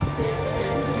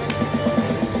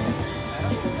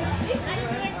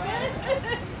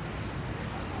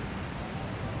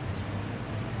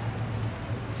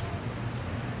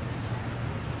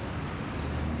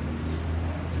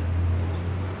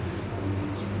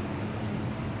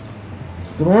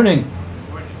Good morning.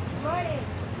 Good morning.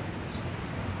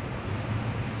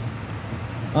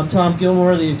 I'm Tom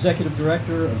Gilmore, the Executive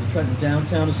Director of the Trenton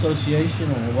Downtown Association,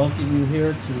 and I welcome you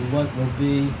here to what will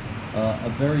be a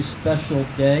very special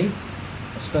day.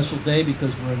 A special day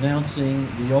because we're announcing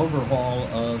the overhaul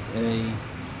of a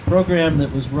program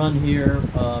that was run here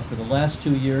for the last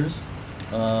 2 years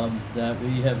that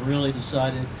we have really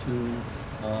decided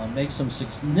to make some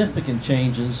significant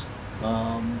changes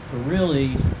to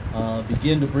really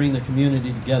begin to bring the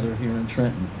community together here in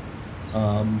Trenton.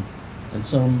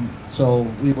 So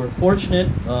we were fortunate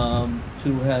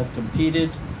to have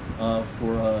competed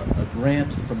for a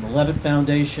grant from the Levitt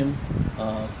Foundation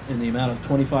in the amount of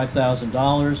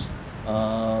 $25,000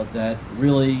 that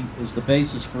really is the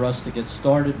basis for us to get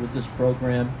started with this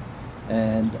program.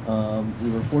 And we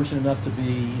were fortunate enough to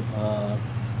be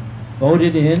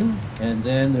voted in, and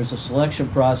then there's a selection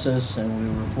process, and we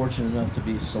were fortunate enough to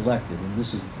be selected. And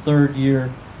this is the third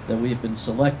year that we have been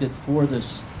selected for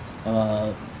this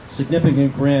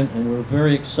significant grant, and we're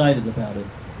very excited about it.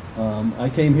 I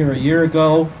came here a year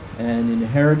ago and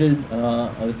inherited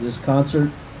this concert.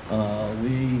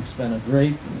 We spent a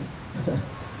great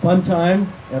fun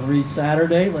time every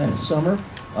Saturday last summer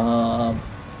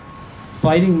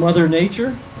fighting Mother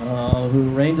Nature, who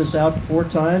rained us out 4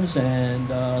 times, and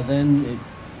then it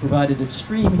provided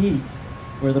extreme heat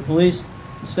where the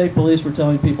state police were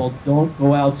telling people, don't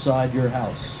go outside your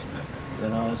house.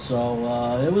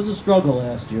 So it was a struggle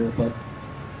last year, but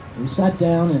we sat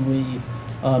down and we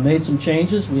made some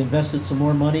changes. We invested some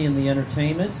more money in the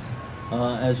entertainment.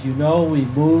 As you know, we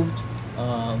moved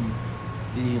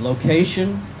the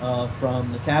location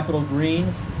from the Capitol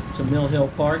Green to Mill Hill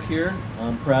Park here.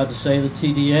 I'm proud to say the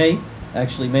TDA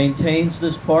actually maintains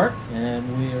this park, and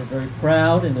we are very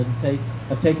proud and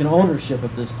have taken ownership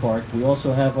of this park. We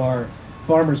also have our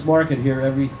farmers market here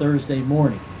every Thursday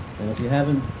morning, and if you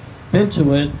haven't been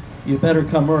to it, you better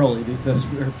come early because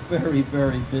we're very,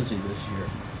 very busy this year.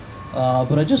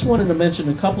 But I just wanted to mention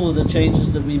a couple of the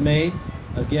changes that we made.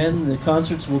 Again, the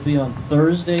concerts will be on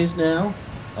Thursdays now.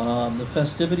 The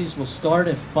festivities will start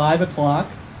at 5 o'clock.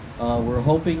 We're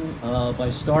hoping by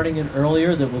starting it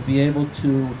earlier that we'll be able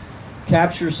to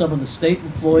capture some of the state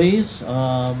employees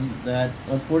that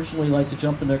unfortunately like to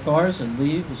jump in their cars and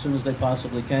leave as soon as they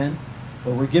possibly can.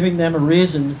 But we're giving them a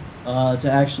reason to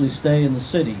actually stay in the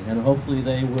city, and hopefully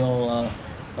they will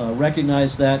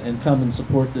recognize that and come and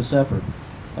support this effort.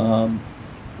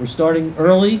 We're starting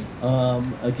early.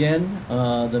 Again,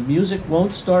 the music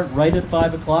won't start right at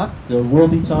 5 o'clock. There will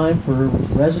be time for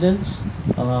residents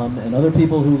and other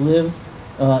people who live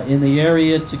in the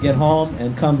area to get home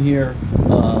and come here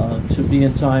to be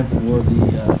in time for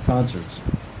the concerts.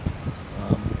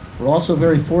 We're also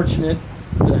very fortunate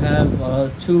to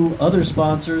have 2 other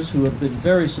sponsors who have been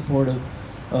very supportive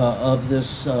of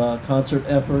this concert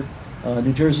effort,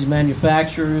 New Jersey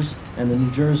Manufacturers and the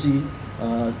New Jersey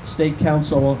State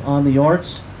Council on the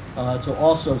Arts, to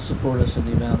also support us in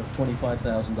the amount of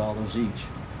 $25,000 each.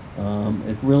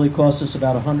 It really cost us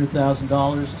about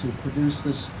 $100,000 to produce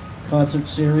this concert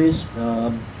series,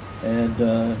 and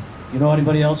you know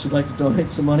anybody else who'd like to donate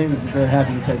some money, we'd be very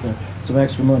happy to take some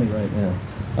extra money right now.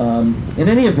 In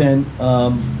any event,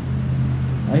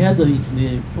 I had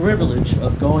the privilege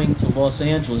of going to Los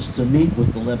Angeles to meet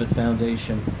with the Levitt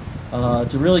Foundation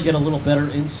to really get a little better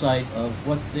insight of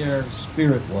what their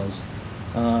spirit was.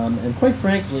 And quite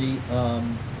frankly,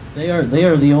 they are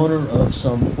the owner of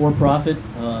some for-profit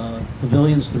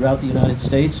pavilions throughout the United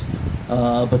States.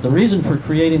 But the reason for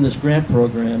creating this grant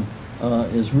program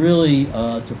is really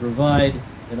to provide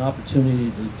an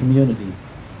opportunity to the community.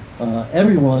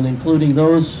 Everyone, including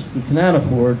those who cannot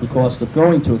afford the cost of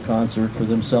going to a concert for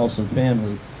themselves and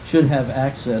family, should have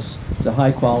access to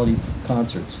high-quality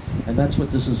concerts. And that's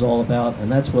what this is all about, and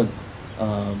that's what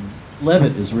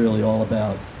Levitt is really all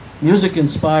about. Music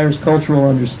inspires cultural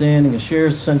understanding, a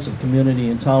shared sense of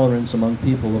community and tolerance among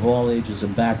people of all ages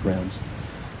and backgrounds.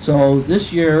 So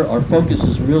this year, our focus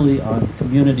is really on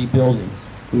community building.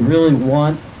 We really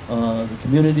want the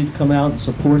community to come out and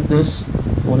support this.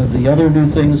 One of the other new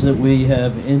things that we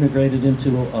have integrated into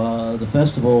the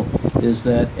festival is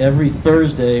that every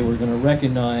Thursday we're going to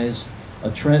recognize a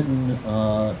Trenton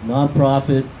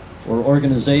nonprofit or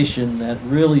organization that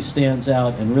really stands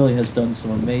out and really has done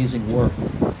some amazing work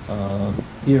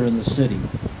here in the city.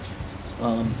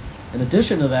 In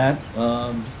addition to that,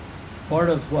 part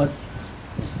of what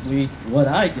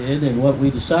I did and what we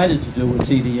decided to do with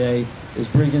TDA is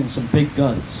bring in some big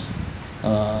guns.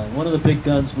 One of the big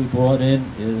guns we brought in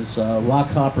is Rock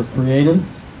Hopper Creative.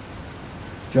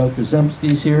 Joe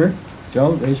Kazemski's here.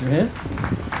 Joe, raise your hand.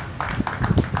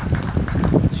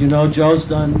 you know, Joe's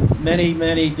done many,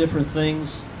 many different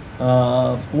things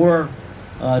for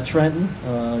Trenton.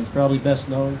 He's probably best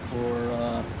known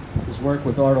for his work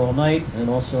with Art All Night and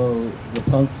also the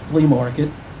punk flea market.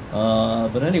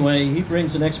 But anyway, he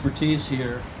brings an expertise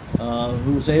here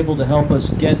who was able to help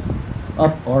us get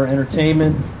up our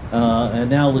entertainment and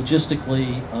now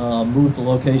logistically move the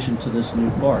location to this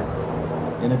new park.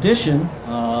 In addition,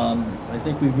 I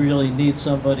think we really need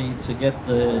somebody to get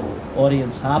the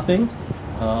audience hopping,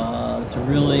 to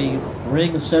really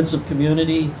bring a sense of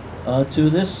community to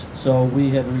this. So we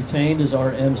have retained as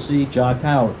our MC Jock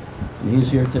Howard, and he's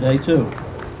here today too.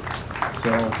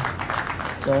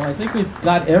 So I think we've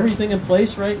got everything in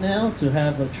place right now to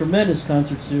have a tremendous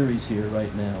concert series here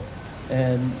right now.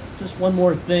 And just one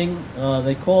more thing,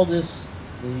 they call this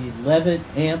the Levitt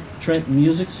Amp Trenton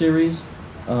Music Series.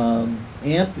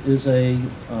 AMP is a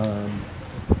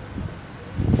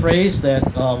phrase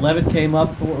that Levitt came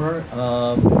up for,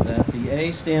 that the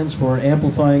A stands for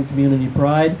amplifying community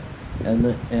pride and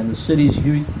the city's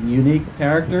unique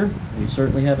character. We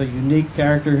certainly have a unique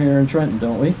character here in Trenton,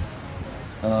 don't we?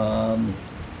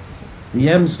 The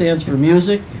M stands for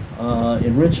music,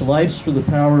 enrich lives through the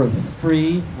power of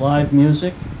free live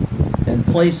music, and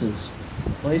places.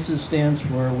 Places stands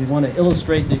for we want to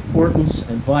illustrate the importance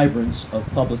and vibrance of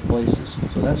public places.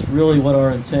 So that's really what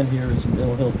our intent here is in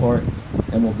Mill Hill Park,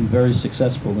 and we'll be very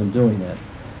successful in doing that.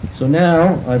 So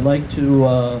now I'd like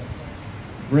to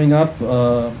bring up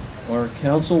our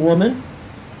councilwoman,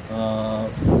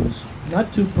 who's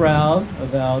not too proud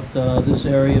about this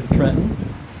area of Trenton,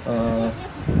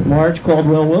 Marge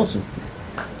Caldwell Wilson.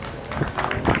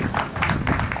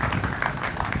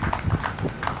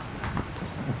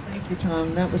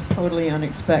 Tom, that was totally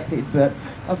unexpected, but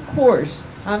of course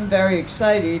I'm very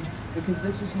excited because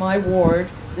this is my ward,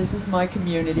 this is my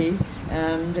community,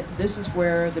 and this is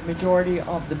where the majority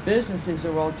of the businesses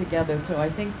are all together. So I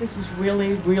think this is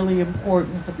really, really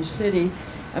important for the city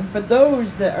and for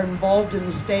those that are involved in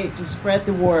the state to spread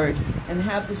the word and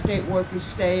have the state workers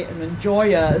stay and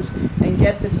enjoy us and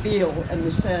get the feel and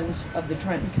the sense of the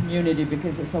Trenton community,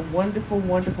 because it's a wonderful,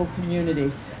 wonderful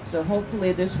community. So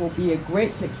hopefully this will be a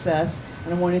great success.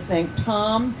 And I want to thank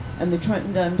Tom and the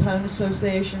Trenton Downtown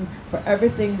Association for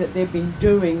everything that they've been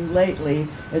doing lately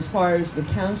as far as the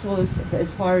council is,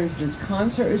 as far as this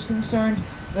concert is concerned,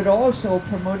 but also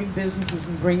promoting businesses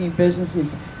and bringing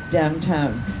businesses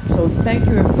downtown. So thank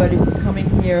you everybody for coming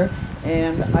here,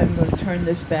 and I'm going to turn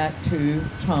this back to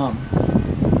Tom.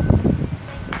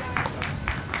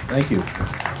 Thank you.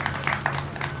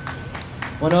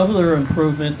 One other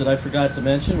improvement that I forgot to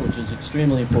mention, which is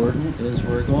extremely important, is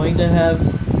we're going to have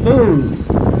food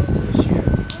this year.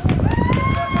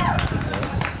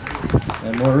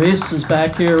 And Maurice is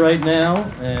back here right now,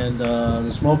 and the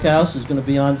smokehouse is going to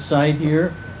be on site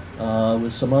here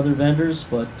with some other vendors,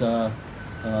 but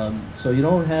so you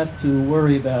don't have to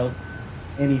worry about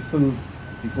any food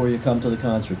before you come to the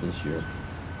concert this year.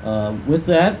 With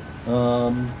that,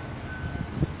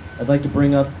 I'd like to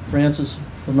bring up Francis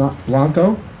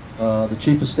Blanco, the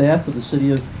Chief of Staff of the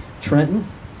City of Trenton.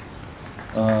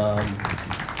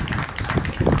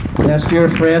 Last year,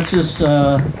 Francis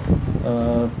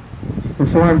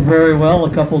performed very well a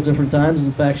couple different times.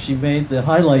 In fact, she made the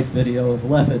highlight video of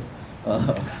Levitt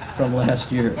from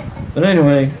last year. But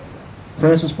anyway,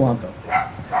 Francis Blanco.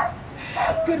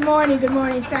 Good morning, good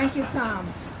morning. Thank you,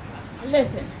 Tom.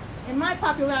 Listen, in my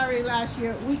popularity last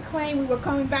year, we claimed we were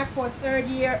coming back for a third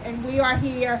year, and we are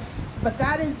here. But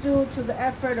that is due to the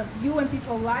effort of you and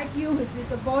people like you who did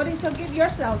the voting. So give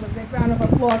yourselves a big round of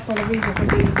applause for the reason for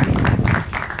being here.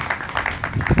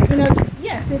 You know,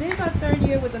 yes, it is our third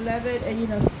year with the Levitt,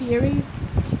 series.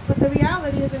 But the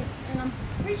reality is, and I'm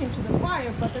preaching to the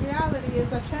choir, but the reality is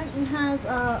that Trenton has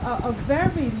a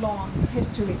very long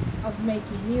history of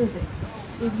making music.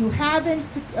 If you haven't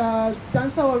done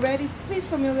so already, please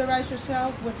familiarize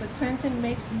yourself with the Trenton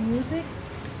Makes Music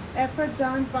effort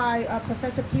done by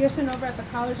Professor Pearson over at the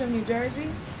College of New Jersey.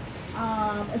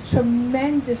 A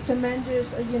tremendous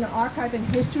archive and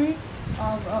history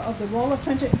of the role of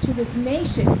Trenton to this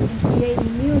nation in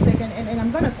creating music. And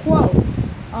I'm going to quote,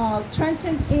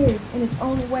 Trenton is, in its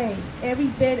own way, every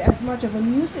bit as much of a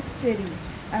music city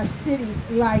as cities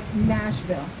like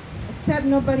Nashville. Except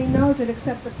nobody knows it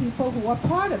except the people who are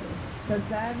part of it. Does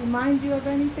that remind you of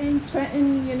anything?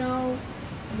 Trenton, the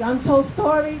untold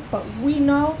story, but we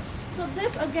know. So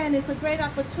this, again, it's a great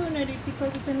opportunity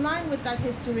because it's in line with that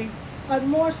history, but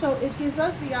more so it gives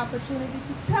us the opportunity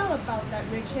to tell about that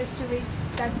rich history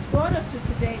that brought us to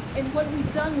today and what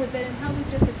we've done with it and how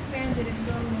we've just expanded and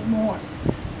grown it more.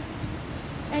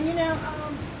 And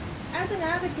as an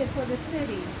advocate for the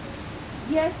city,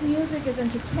 yes, music is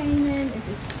entertainment,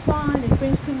 it's fun, it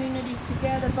brings communities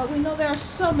together, but we know there are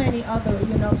so many other,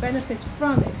 benefits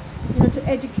from it, to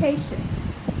education,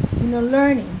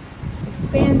 learning,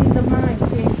 expanding the mind,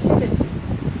 creativity.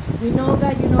 We know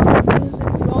that, with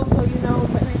music, we also,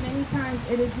 but many times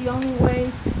it is the only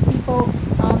way people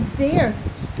dare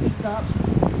speak up,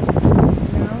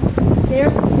 dare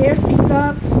speak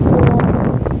up,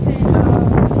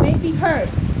 or may be heard.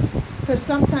 Because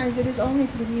sometimes it is only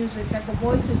through music that the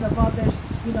voices of others,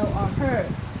 are heard.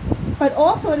 But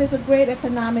also it is a great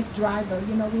economic driver.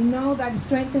 We know that it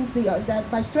strengthens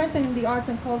that by strengthening the arts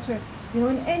and culture,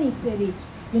 in any city,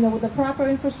 with the proper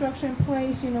infrastructure in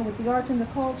place, with the arts and the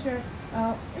culture,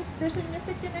 there's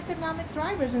significant economic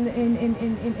drivers in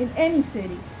any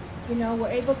city. We're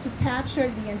able to capture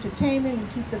the entertainment, we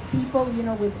keep the people,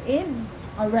 within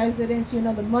our residents,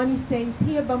 the money stays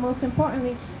here, but most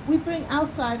importantly, we bring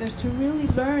outsiders to really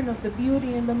learn of the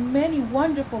beauty and the many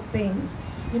wonderful things,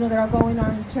 that are going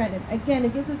on in Trenton. Again,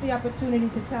 it gives us the opportunity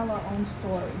to tell our own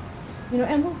story,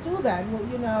 and we'll do that.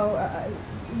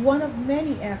 One of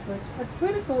many efforts, but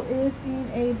critical is being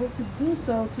able to do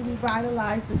so to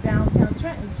revitalize the downtown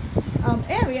Trenton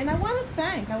area. And I want to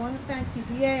thank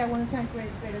TDA, I want to thank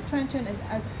Greater Trenton, and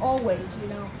as always,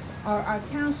 our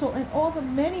council and all the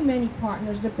many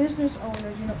partners, the business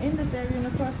owners, in this area and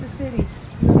across the city,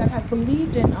 that have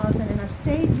believed in us and have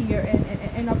stayed here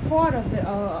and are part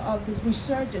of this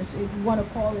resurgence, if you want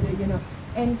to call it,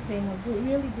 anything, of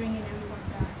really bringing everyone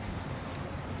back.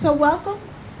 So welcome.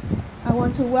 I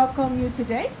want to welcome you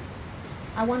today.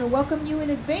 I want to welcome you in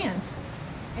advance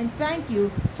and thank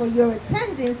you for your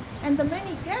attendance and the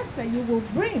many guests that you will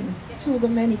bring to the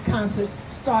many concerts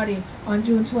starting on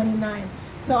June 29th.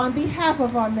 So on behalf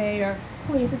of our mayor,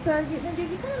 please, you're kind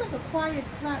of like a quiet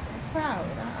crowd.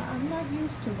 I'm not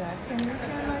used to that. Can you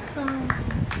get like some?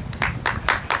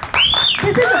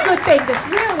 This is a good thing. This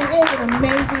really is an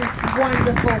amazing,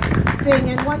 wonderful thing.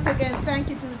 And once again, thank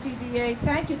you to the TDA.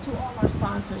 Thank you to all our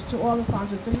sponsors, to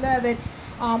Levitt,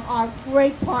 our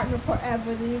great partner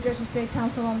forever, the New Jersey State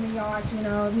Council on the Arts,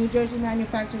 New Jersey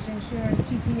Manufacturers Insurance,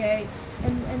 TPA,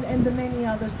 and the many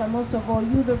others. But most of all,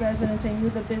 you, the residents, and you,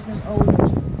 the business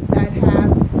owners that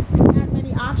have had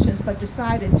many options but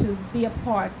decided to be a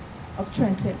part of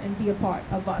Trenton and be a part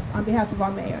of us. On behalf of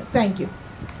our mayor, thank you.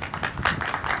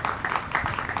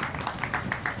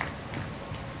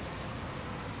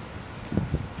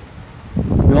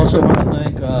 We also want to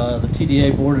thank the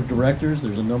TDA Board of Directors.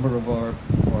 There's a number of our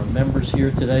members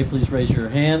here today. Please raise your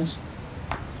hands.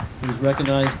 Please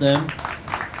recognize them.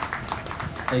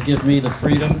 They give me the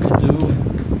freedom to do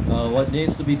what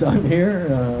needs to be done here.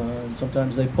 And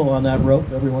sometimes they pull on that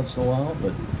rope every once in a while,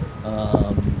 but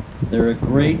they're a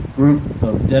great group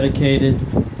of dedicated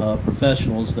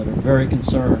professionals that are very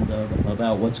concerned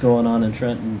about what's going on in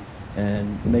Trenton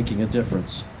and making a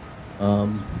difference.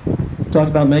 Talk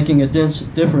about making a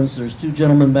difference. There's two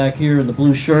gentlemen back here in the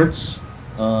blue shirts.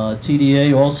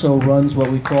 TDA also runs what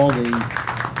we call the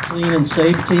Clean and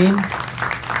Safe team.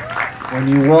 When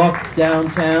you walk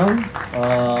downtown,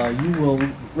 you will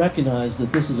recognize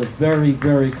that this is a very,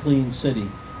 very clean city.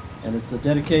 And it's the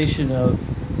dedication of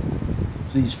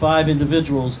these 5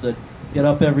 individuals that get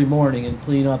up every morning and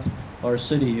clean up our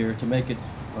city here to make it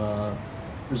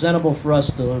presentable for us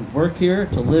to work here,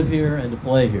 to live here, and to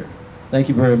play here. Thank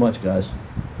you very much, guys.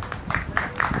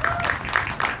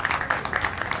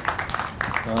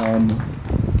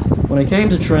 When I came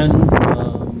to Trenton,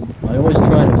 I always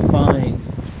try to find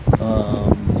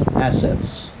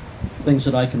assets, things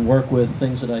that I can work with,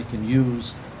 things that I can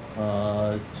use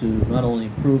to not only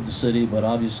improve the city, but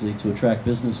obviously to attract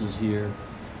businesses here,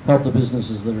 help the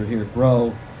businesses that are here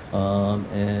grow,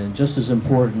 and just as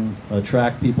important,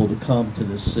 attract people to come to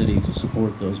this city to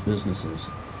support those businesses.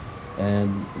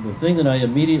 And the thing that I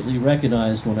immediately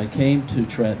recognized when I came to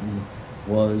Trenton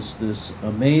was this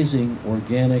amazing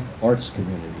organic arts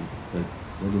community that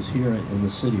is here in the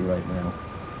city right now.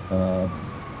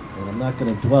 And I'm not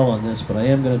going to dwell on this, but I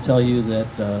am going to tell you that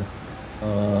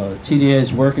TDA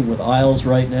is working with Isles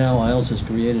right now. Isles has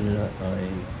created a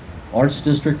arts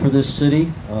district for this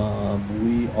city.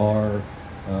 We are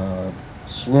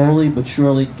slowly but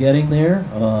surely getting there.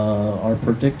 Our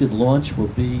predicted launch will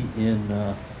be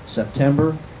in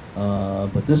September,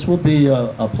 but this will be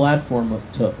a platform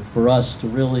for us to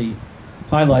really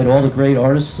highlight all the great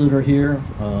artists that are here,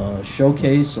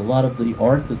 showcase a lot of the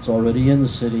art that's already in the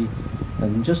city,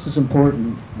 and just as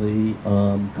importantly,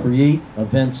 create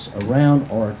events around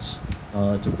arts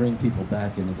to bring people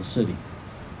back into the city.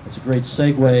 It's a great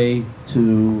segue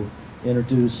to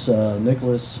introduce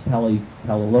Nicholas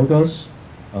Palologos.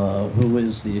 who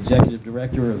is the Executive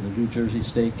Director of the New Jersey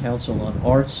State Council on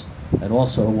Arts and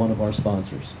also one of our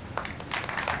sponsors.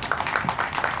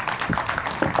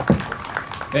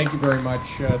 Thank you very much,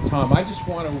 Tom. I just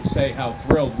want to say how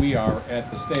thrilled we are at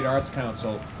the State Arts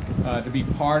Council to be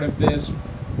part of this.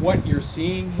 What you're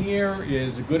seeing here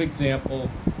is a good example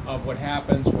of what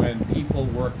happens when people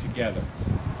work together.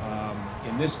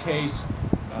 In this case,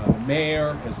 the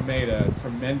mayor has made a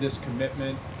tremendous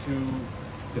commitment to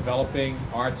developing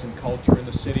arts and culture in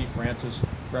the city. Francis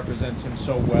represents him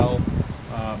so well.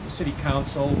 The city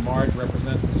council, Marge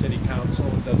represents the city council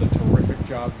and does a terrific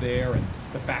job there. And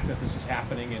the fact that this is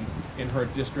happening in her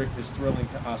district is thrilling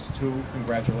to us too.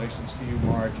 Congratulations to you,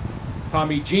 Marge.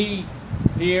 Tommy G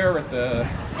here at the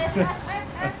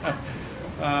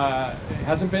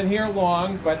hasn't been here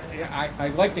long, but I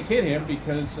like to kid him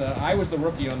because I was the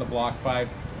rookie on the block 5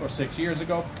 or 6 years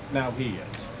ago. Now he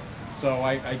is. So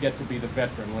I get to be the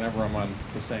veteran whenever I'm on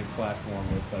the same platform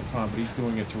with Tom, but he's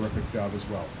doing a terrific job as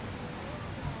well.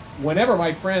 Whenever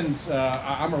my friends,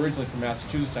 I'm originally from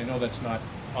Massachusetts, I know that's not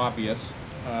obvious.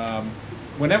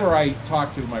 Whenever I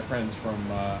talk to my friends from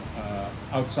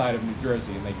outside of New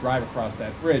Jersey and they drive across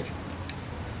that bridge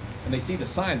and they see the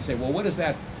sign and say, well, what's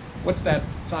that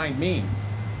sign mean?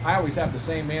 I always have the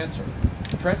same answer.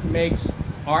 Trenton makes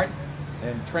art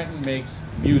and Trenton makes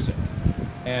music.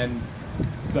 And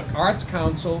the Arts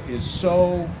Council is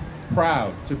so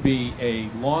proud to be a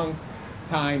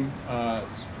long-time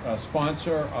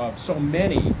sponsor of so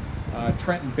many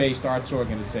Trenton-based arts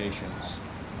organizations.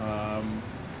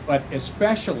 But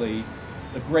especially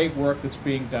the great work that's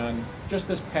being done. Just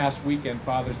this past weekend,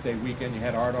 Father's Day weekend, you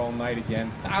had Art All Night again.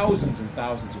 Thousands and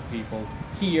thousands of people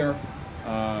here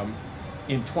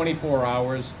in 24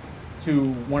 hours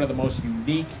to one of the most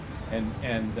unique and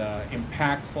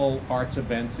impactful arts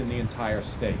events in the entire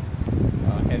state.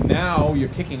 And now you're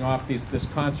kicking off this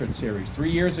concert series. 3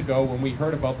 years ago, when we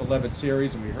heard about the Levitt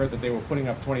series and we heard that they were putting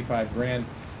up 25 grand,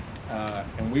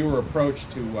 and we were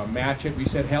approached to match it, we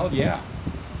said, hell yeah,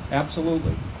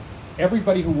 absolutely.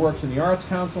 Everybody who works in the Arts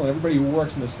Council and everybody who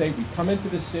works in the state, we come into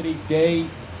the city day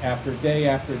after day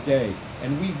after day,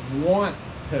 and we want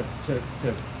to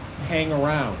hang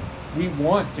around. We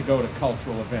want to go to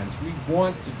cultural events. We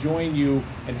want to join you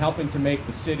in helping to make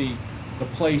the city the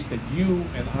place that you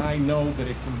and I know that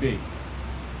it can be.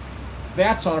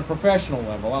 That's on a professional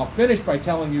level. I'll finish by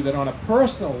telling you that on a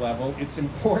personal level, it's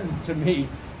important to me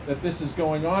that this is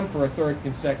going on for a third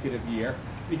consecutive year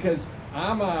because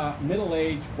I'm a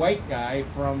middle-aged white guy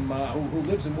from who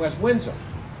lives in West Windsor.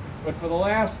 But for the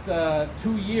last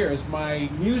 2 years, my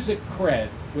music cred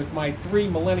with my 3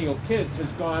 millennial kids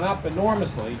has gone up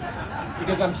enormously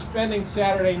because I'm spending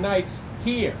Saturday nights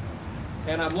here.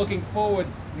 And I'm looking forward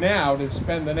now to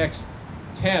spend the next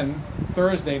 10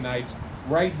 Thursday nights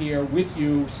right here with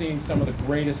you, seeing some of the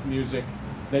greatest music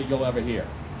that you'll ever hear.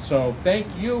 So thank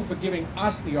you for giving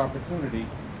us the opportunity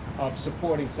of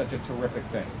supporting such a terrific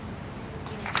thing.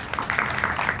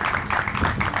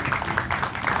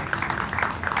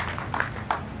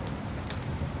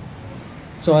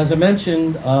 So as I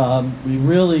mentioned, we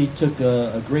really took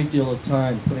a great deal of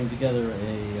time putting together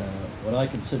what I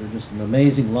consider just an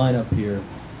amazing lineup here.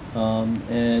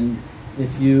 And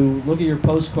if you look at your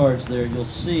postcards there, you'll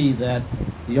see that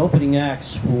the opening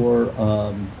acts for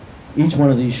each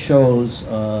one of these shows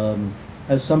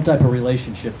has some type of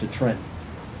relationship to Trenton.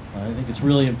 I think it's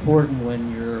really important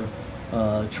when you're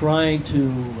trying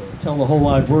to tell the whole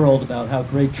wide world about how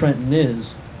great Trenton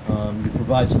is, you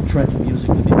provide some Trenton music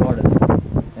to be part of it.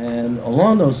 And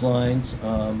along those lines,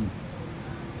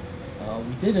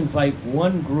 we did invite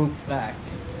one group back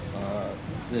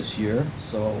this year,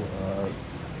 so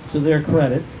to their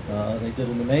credit, they did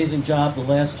an amazing job the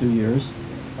last 2 years,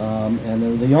 and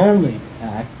they're the only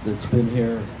act that's been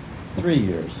here 3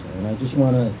 years. And I just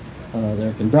want to,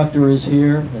 their conductor is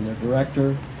here, and their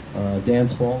director, Dan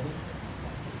Spalding.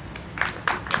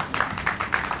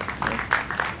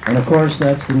 And of course,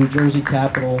 that's the New Jersey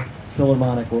Capitol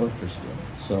Philharmonic Orchestra.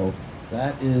 So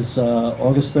that is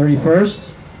August 31st.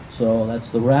 So that's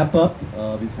the wrap-up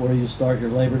before you start your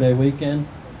Labor Day weekend.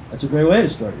 That's a great way to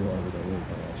start your Labor Day weekend,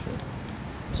 actually.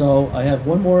 So I have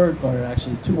one more, or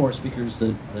actually 2 more speakers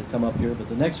that come up here. But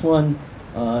the next one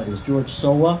is George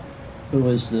Sowa, who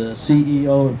is the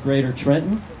CEO of Greater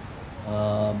Trenton.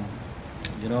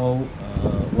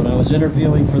 When I was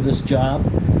interviewing for this job,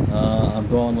 I'm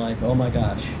going like, oh my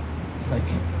gosh, like,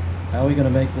 how are we going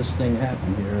to make this thing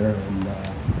happen here and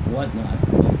whatnot.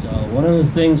 But one of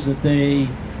the things that they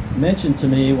mentioned to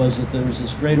me was that there's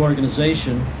this great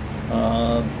organization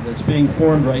that's being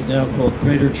formed right now called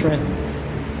Greater Trenton.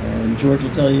 And George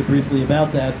will tell you briefly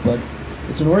about that, but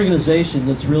it's an organization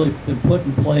that's really been put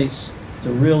in place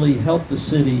to really help the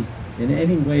city in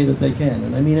any way that they can.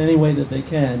 And I mean any way that they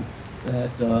can,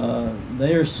 that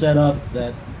they are set up,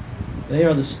 that they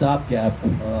are the stopgap.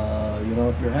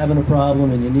 If you're having a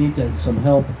problem and you need some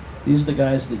help, these are the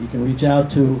guys that you can reach out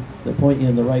to. They'll point you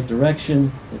in the right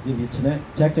direction. They'll give you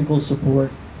technical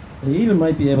support. They even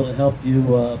might be able to help you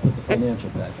put the financial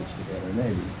package together,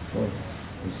 maybe. We'll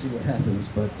see what happens.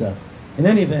 But in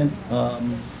any event,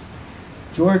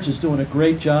 George is doing a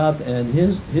great job, and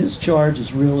his charge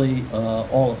is really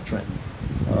all of Trenton.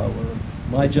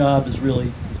 My job is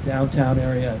really this downtown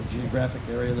area, the geographic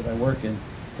area that I work in.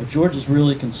 But George is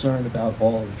really concerned about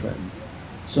all of Trenton.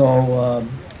 So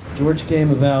George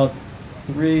came about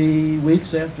 3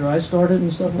 weeks after I started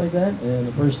and stuff like that, and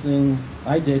the first thing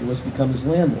I did was become his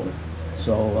landlord.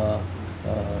 So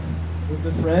we're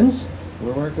good friends,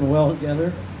 we're working well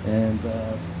together, and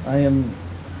I am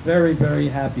very, very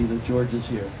happy that George is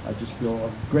here. I just feel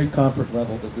a great comfort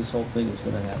level that this whole thing is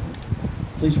going to happen.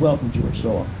 Please welcome George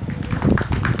Soa.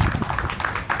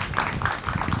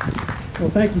 Well,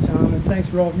 thank you, Tom, and thanks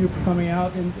for all of you for coming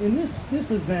out. And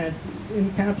this event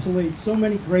encapsulates so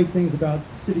many great things about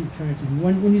the city of Trenton.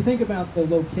 When you think about the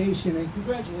location, and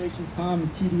congratulations, Tom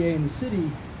and TDA and the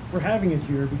city for having it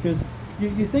here, because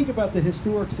you think about the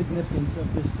historic significance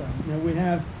of this site. We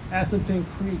have Assunpink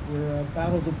Creek, where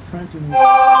battles of Trenton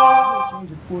will change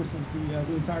the course of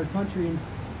the entire country and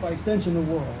by extension the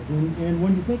world. And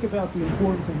when you think about the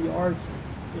importance of the arts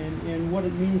and what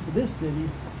it means to this city,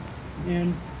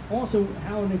 and also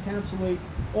how it encapsulates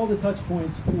all the touch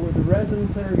points for the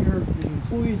residents that are here, the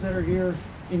employees that are here,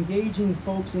 engaging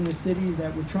folks in the city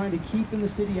that we're trying to keep in the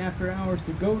city after hours,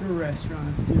 to go to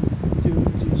restaurants, to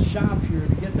shop here,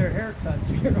 to get their haircuts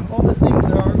here, all the things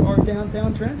that are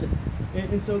downtown Trenton.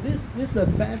 And so this is a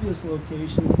fabulous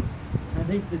location. I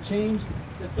think the change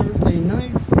to Thursday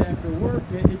nights after work,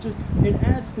 it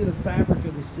adds to the fabric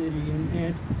of the city.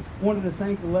 And wanted to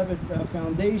thank the Levitt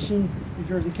Foundation, New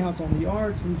Jersey Council on the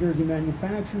Arts, New Jersey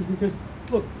Manufacturers, because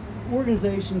look,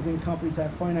 organizations and companies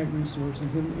have finite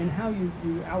resources, and how you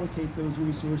allocate those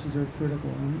resources are critical.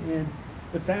 And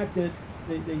the fact that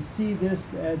they see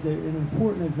this as an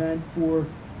important event for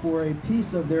a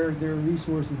piece of their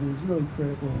resources is really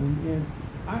critical. And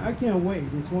I can't wait.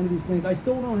 It's one of these things. I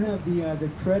still don't have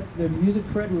the music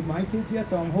cred with my kids yet,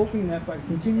 so I'm hoping that by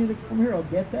continuing to come here, I'll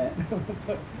get that.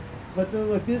 But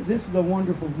look, this is a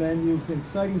wonderful venue. It's an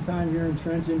exciting time here in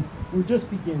Trenton. We're just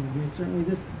beginning. Certainly,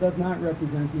 this does not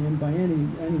represent the end by any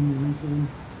means. And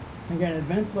again,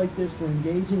 events like this, we're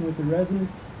engaging with the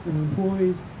residents and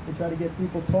employees and try to get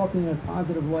people talking in a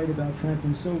positive light about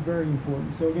Trenton. So very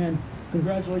important. So again,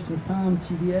 congratulations, Tom,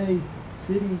 TDA,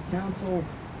 City Council,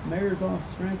 Mayor's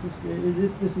Office, Francis.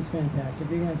 This is fantastic.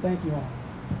 Again, thank you all.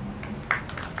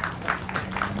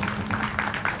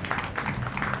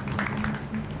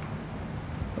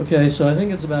 Okay, so I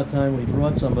think it's about time we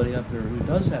brought somebody up here who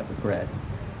does have the cred.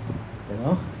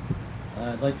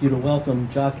 I'd like you to welcome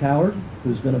Jock Howard,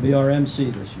 who's going to be our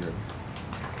MC this year.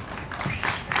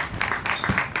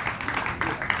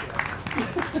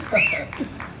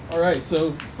 All right,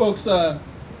 so folks,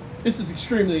 this is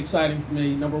extremely exciting for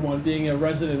me. Number one, being a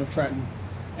resident of Trenton,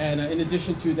 and in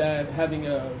addition to that, having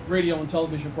a radio and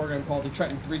television program called the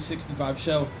Trenton 365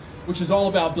 Show, which is all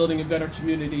about building a better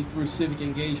community through civic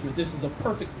engagement. This is a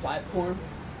perfect platform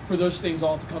for those things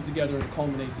all to come together and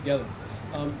culminate together.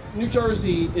 New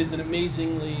Jersey is an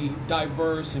amazingly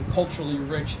diverse and culturally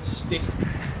rich state,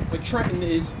 but Trenton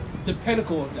is the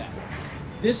pinnacle of that.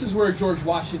 This is where George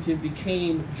Washington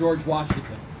became George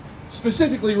Washington,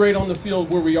 specifically right on the field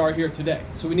where we are here today.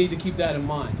 So we need to keep that in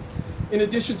mind. In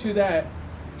addition to that,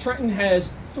 Trenton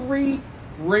has 3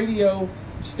 radio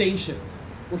stations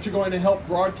which are going to help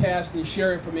broadcast and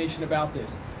share information about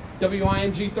this.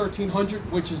 WIMG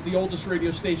 1300, which is the oldest radio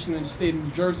station in the state of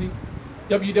New Jersey,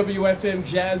 WWFM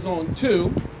Jazz on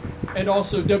 2, and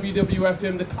also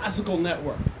WWFM, the Classical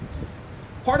Network.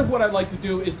 Part of what I'd like to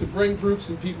do is to bring groups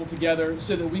and people together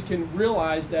so that we can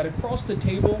realize that across the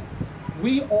table,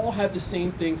 we all have the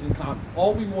same things in common.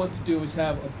 All we want to do is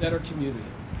have a better community.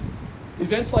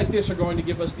 Events like this are going to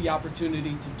give us the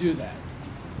opportunity to do that.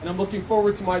 And I'm looking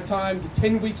forward to my time, the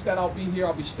 10 weeks that I'll be here.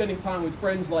 I'll be spending time with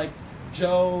friends like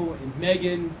Joe and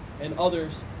Megan and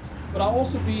others. But I'll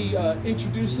also be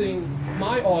introducing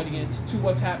my audience to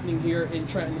what's happening here in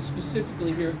Trenton,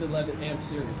 specifically here at the Levitt AMP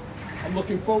series. I'm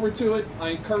looking forward to it. I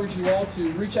encourage you all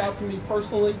to reach out to me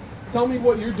personally. Tell me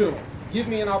what you're doing. Give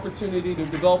me an opportunity to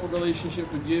develop a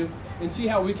relationship with you and see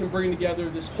how we can bring together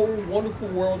this whole wonderful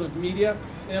world of media,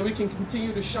 and that we can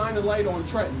continue to shine a light on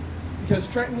Trenton. Because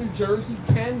Trenton, New Jersey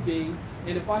can be,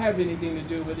 and if I have anything to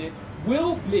do with it,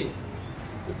 will be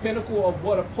the pinnacle of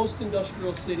what a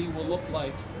post-industrial city will look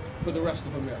like for the rest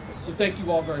of America. So thank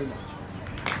you all very much.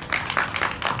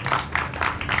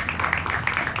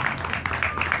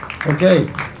 Okay.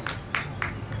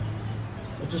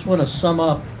 So I just want to sum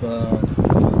up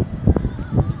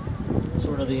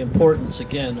sort of the importance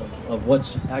again of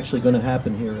what's actually going to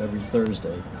happen here every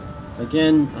Thursday.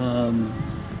 Again,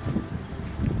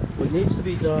 what needs to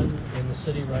be done in the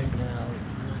city right now is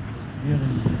really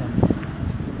become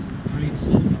a great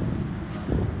city.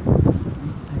 We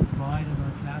need to take pride in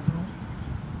our capital.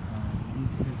 We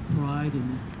need to take pride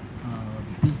in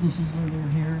businesses that are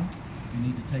here. We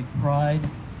need to take pride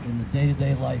in the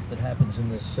day-to-day life that happens in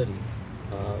this city.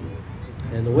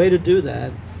 And the way to do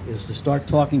that is to start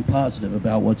talking positive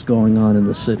about what's going on in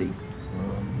the city.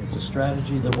 It's a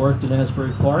strategy that worked in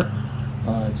Asbury Park.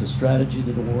 It's a strategy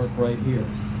that will work right here.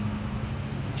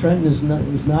 Trenton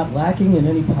is not lacking in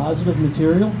any positive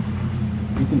material.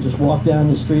 You can just walk down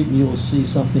the street and you will see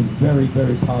something very,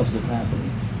 very positive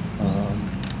happening.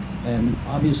 And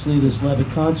obviously this Levitt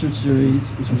concert series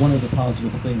is one of the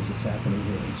positive things that's happening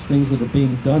here. It's things that are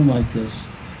being done like this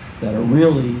that are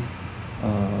really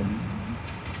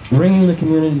bringing the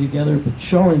community together, but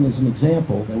showing as an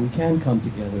example that we can come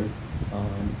together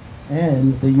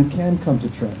and that you can come to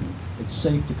Trenton. It's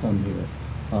safe to come here.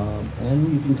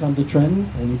 And you can come to Trenton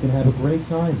and you can have a great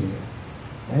time here.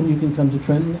 And you can come to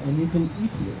Trenton and you can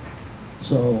eat here.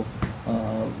 So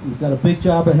we've got a big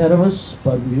job ahead of us,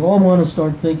 but we all want to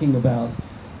start thinking about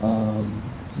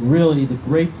really the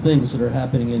great things that are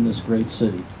happening in this great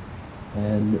city.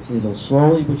 And it'll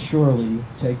slowly but surely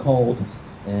take hold,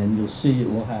 and you'll see it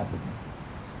will happen.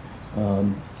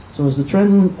 So as the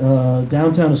Trenton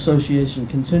Downtown Association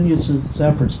continues its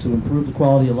efforts to improve the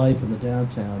quality of life in the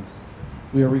downtown,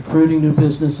 we are recruiting new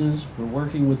businesses. We're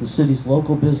working with the city's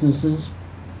local businesses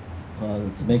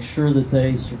to make sure that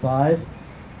they survive,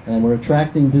 and we're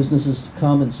attracting businesses to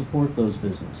come and support those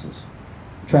businesses.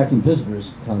 Attracting visitors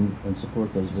to come and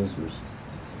support those visitors.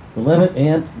 The Levitt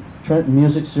and Trenton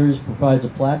Music Series provides a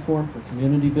platform for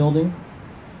community building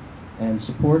and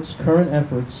supports current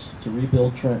efforts to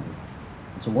rebuild Trenton.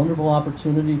 It's a wonderful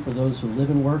opportunity for those who live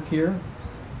and work here,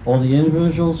 all the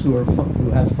individuals who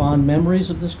have fond memories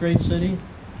of this great city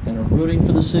and are rooting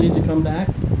for the city to come back,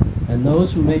 and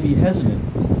those who may be hesitant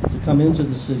to come into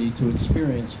the city to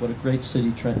experience what a great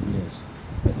city Trenton is.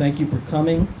 I thank you for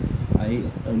coming. I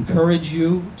encourage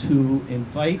you to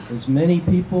invite as many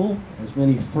people, as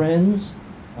many friends,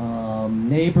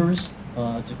 neighbors,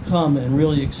 to come and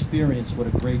really experience what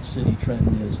a great city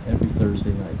Trenton is every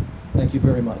Thursday night. Thank you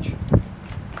very much.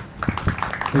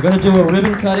 We're going to do a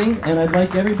ribbon cutting, and I'd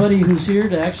like everybody who's here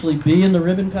to actually be in the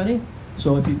ribbon cutting.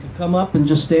 So if you could come up and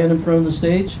just stand in front of the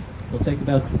stage, it'll take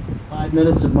about 5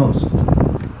 minutes at most.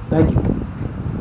 Thank you.